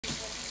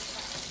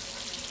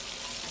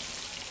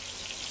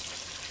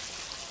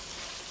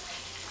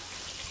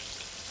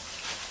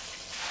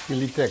Feel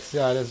the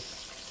texture,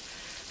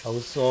 that's how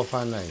soft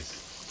and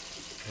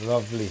nice.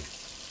 Lovely.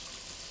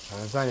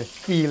 And it's on the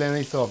feeling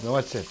it's up. Now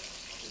watch it.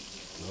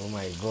 Oh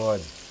my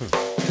God.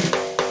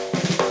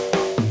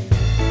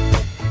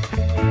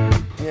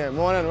 Yeah,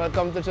 morning,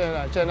 welcome to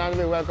Trinidad.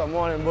 Trinidad, welcome,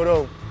 morning,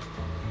 Bodow.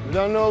 We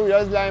don't know, we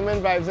just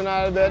diamond vibes in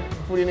a little bit.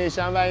 Foodie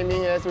Nation by me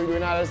here, so we're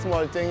doing a little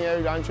small thing here.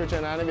 We're going to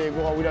Trinidad and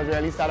Tobago, how we just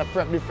really start to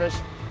prep the fish,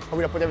 how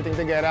we just put everything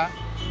together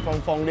from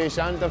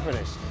foundation to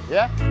finish.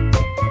 Yeah?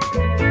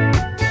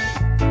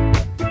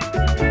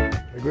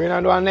 We're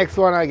going to do our next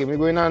one again. We're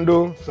going to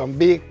do some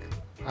bake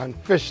and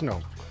fish now.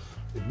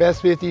 The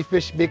best way to eat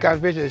fish, bake and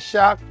fish is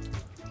shark,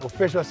 or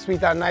fish was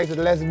sweet and nice with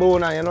less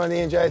bone, and you know the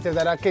enjoy it is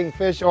that a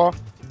kingfish or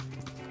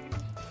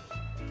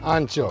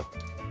ancho.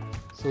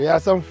 So we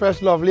have some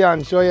fresh lovely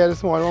ancho here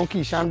this morning.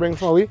 Keishan bring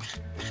for we.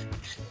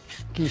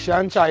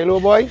 Keishan, Chilo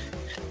boy.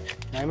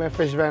 I'm a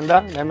fish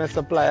vendor, I'm a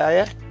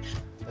supplier here.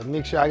 Let's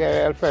make sure I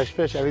get real fresh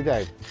fish every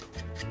time.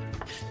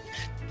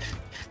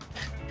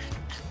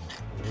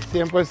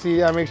 Same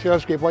procedure, make sure you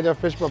scrape out your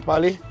fish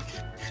properly.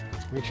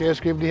 Make sure you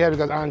scrape the head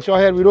because ancho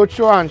head, we don't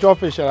show ancho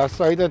fish here. I'm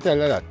sorry to tell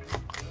you that.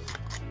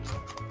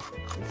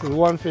 This is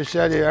one fish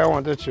head here I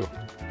want to show.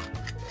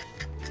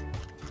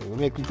 So we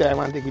make the time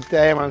and take the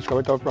time and scrape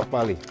it out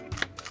properly.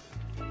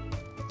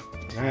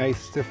 Nice,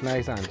 stiff,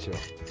 nice ancho.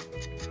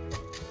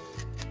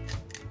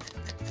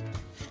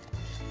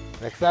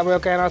 Next time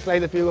what kind of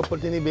slice if you go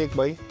put in the bake,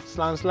 boy?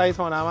 Slant slice,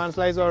 one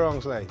slice or wrong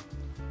slice?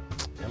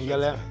 Them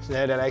girls,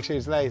 they like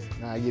straight slice.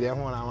 Nah, give them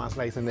one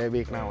slice in their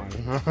bake now.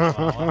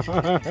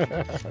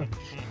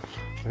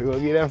 We will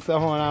give them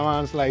some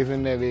one slice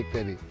in their bake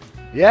today.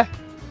 Yeah?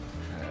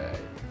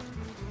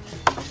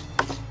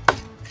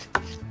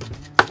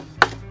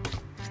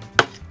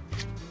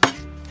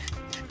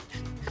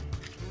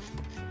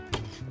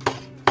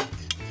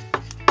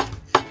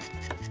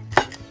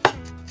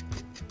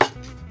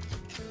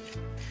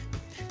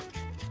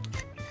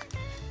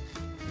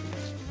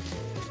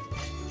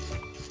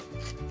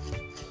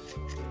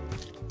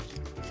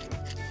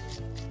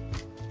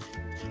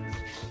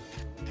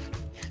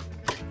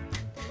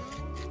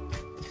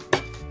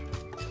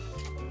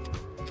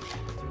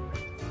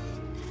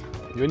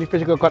 The only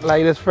fish you can cut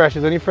like this fresh,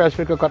 it's only fresh fish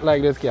you can cut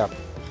like this, Cap.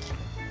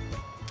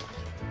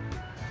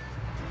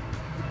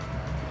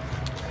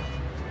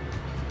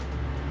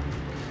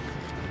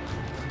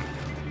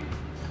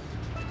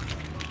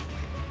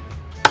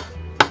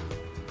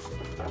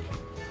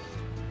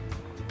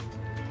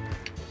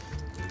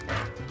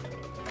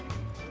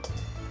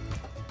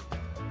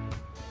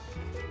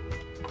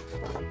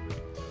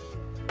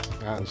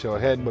 And show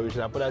head, but we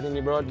should have put that in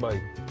the broad, boy.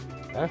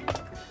 Huh?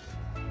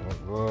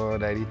 Oh,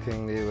 that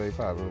thing there, boy,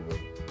 powerful, boy.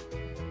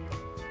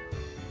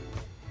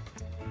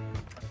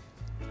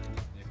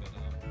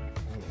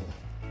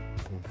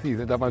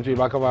 Season it up and tree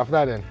back up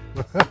after then.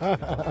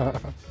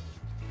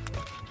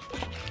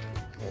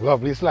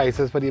 Lovely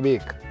slices for the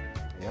bake.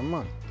 Yeah,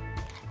 man.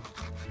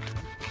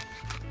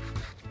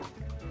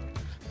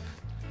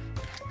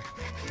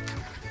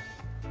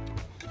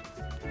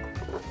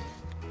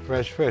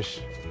 Fresh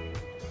fish.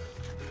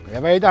 You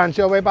ever eat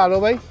ancho, boy,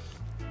 Palo, boy?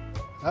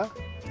 Huh?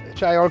 You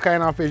try all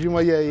kind of fish. You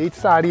eat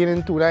sardine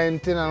and tuna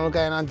and tin and all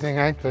kind of thing,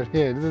 right? But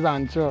yeah, this is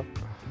ancho.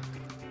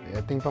 I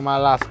think from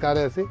Alaska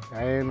there, see?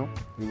 I don't know.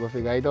 We go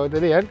figure it out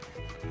today, eh?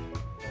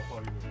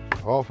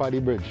 Off of the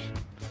bridge.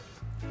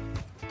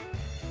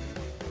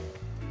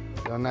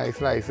 Some nice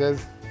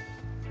slices.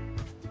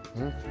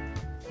 So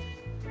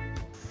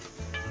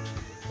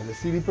you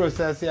see the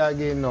process here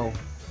again now.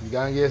 We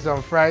can get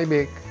some fried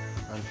bake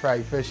and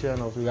fried fish here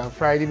now. So we can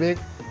fry the bake.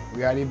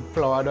 We got the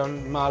flour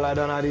done, mala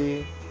done at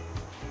the,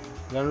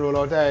 then roll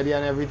out already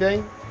and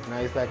everything.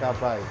 Nice like a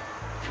pie.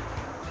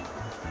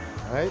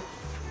 Alright?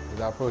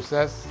 That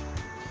process.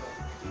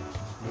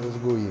 Let's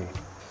go in.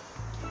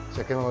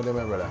 Check him out there,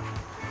 my brother.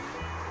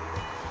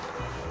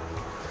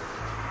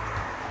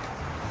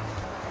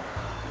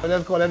 What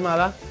does call it,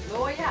 Mala?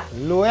 Loya.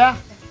 Loya?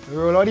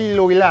 Roll out the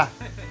loya.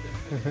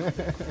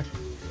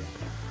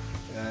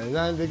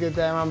 Don't take your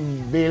time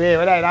and bail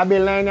it. That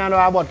bail line and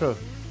a bottle.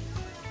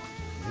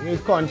 You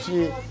use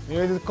country,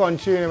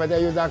 but you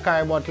use a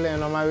carry bottle, you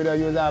know, we don't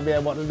use a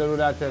beer bottle to do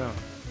that, you know.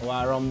 Or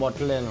a rum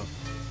bottle, you know.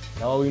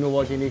 That's how we know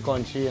what in the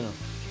country, you know.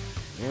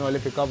 You only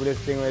pick up this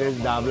thing with this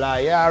dabbler.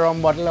 Yeah, a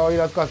rum bottle, or you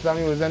just custom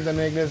using to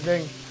make this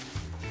thing.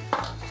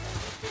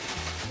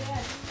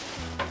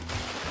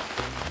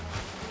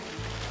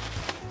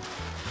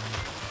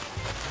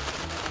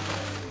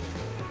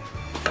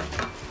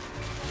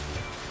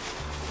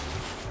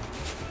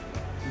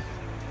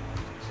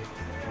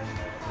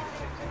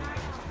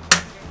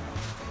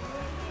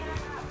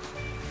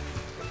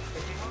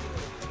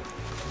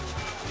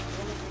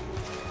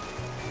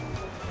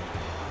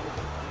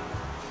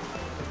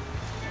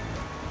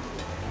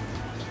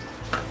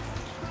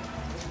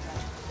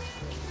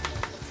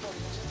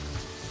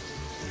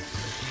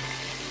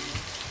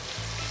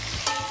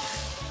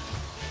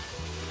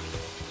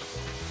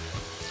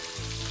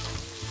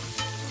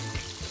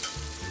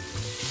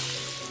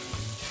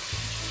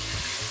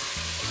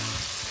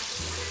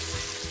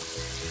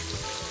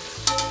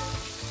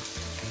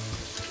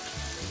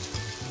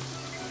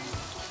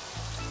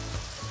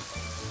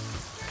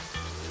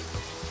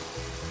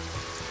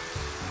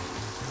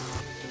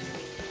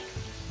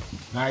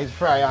 Nice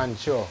fry and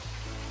show. What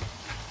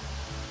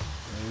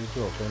are you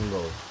talking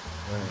about?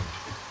 Right.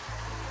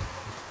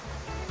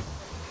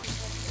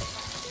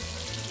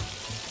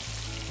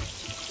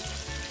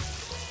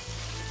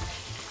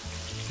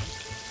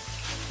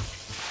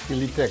 Feel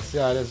the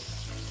texture, that's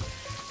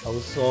how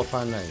soft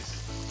and nice.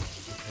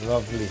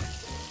 Lovely.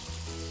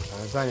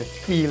 And it's only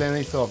feeling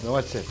it soft. Now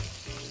watch it.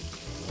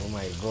 Oh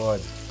my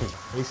God.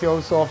 You see how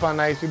soft and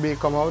nice the bake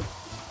come out?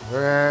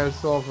 Real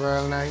soft,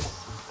 real nice.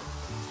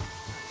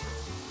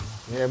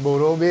 Yeah,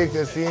 Bodow bake.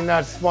 You seen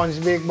that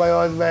sponge bake by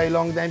us by a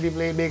long time.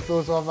 People bake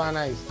so soft and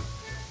nice.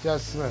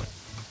 Just smell.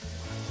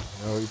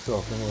 Now we're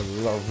talking about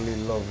lovely,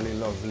 lovely,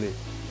 lovely.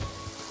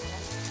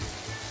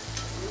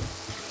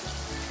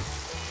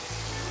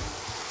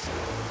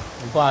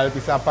 A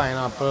piece of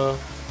pineapple.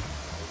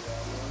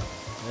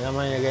 Yeah,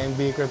 man, you're getting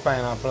baked with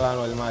pineapple and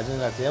all. Imagine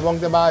that. You're going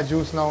to buy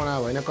juice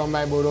now. When you come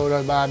by Bodow,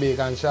 just buy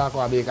bacon shark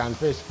or bacon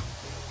fish.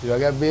 You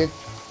get baked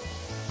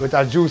with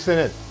a juice in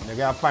it. You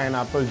get a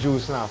pineapple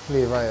juice now,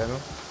 flavor, you know.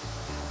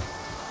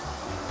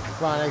 It's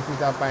one like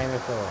piece of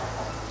pineapple.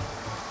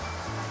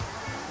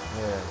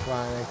 Yeah, it's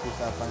one like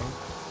piece of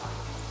pineapple.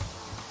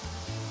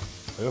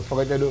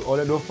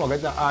 Don't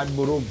forget to add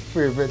Bodow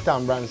favorite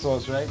tamarind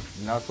sauce, right?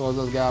 And that sauce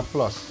just get a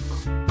plus.